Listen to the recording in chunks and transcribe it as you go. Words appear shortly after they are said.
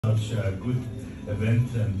such a good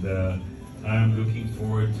event, and I'm looking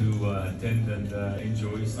forward to attend and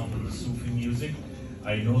enjoy some of the Sufi music.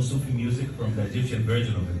 I know Sufi music from the Egyptian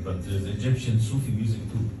version of it, but there's Egyptian Sufi music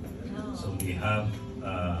too. So we have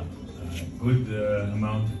a good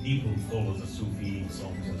amount of people who follow the Sufi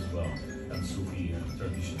songs as well, and Sufi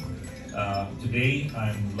tradition. Today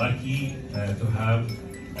I'm lucky to have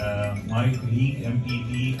my colleague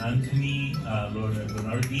MEP Anthony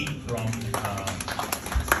Leonardi from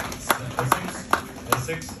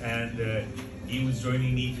Essex, and he was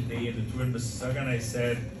joining me today in the tour in Mississauga, and I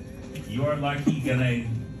said, you are lucky, gonna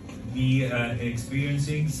be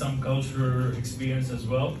experiencing some culture experience as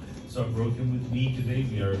well. So I brought him with me today.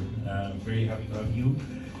 We are very happy to have you.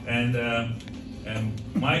 And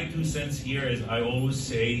my 2 cents here is I always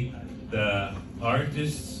say the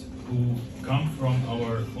artists who come from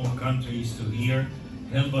our home countries to here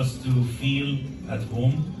help us to feel at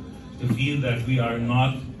home, to feel that we are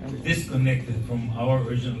not disconnected from our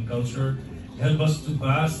original culture, help us to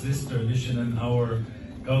pass this tradition and our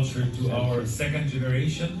culture to our second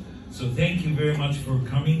generation. So thank you very much for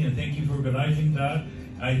coming, and thank you for organizing that.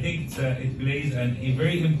 I think it plays a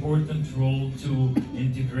very important role to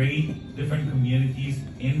integrate different communities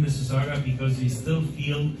in Mississauga, because they still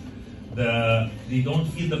feel they don't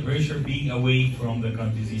feel the pressure being away from the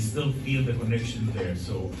countries. They still feel the connection there.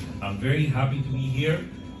 So I'm very happy to be here,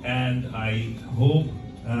 and I hope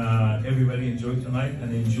everybody enjoyed tonight,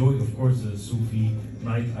 and enjoy, of course, the Sufi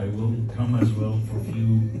night. I will come as well for a few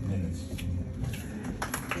minutes.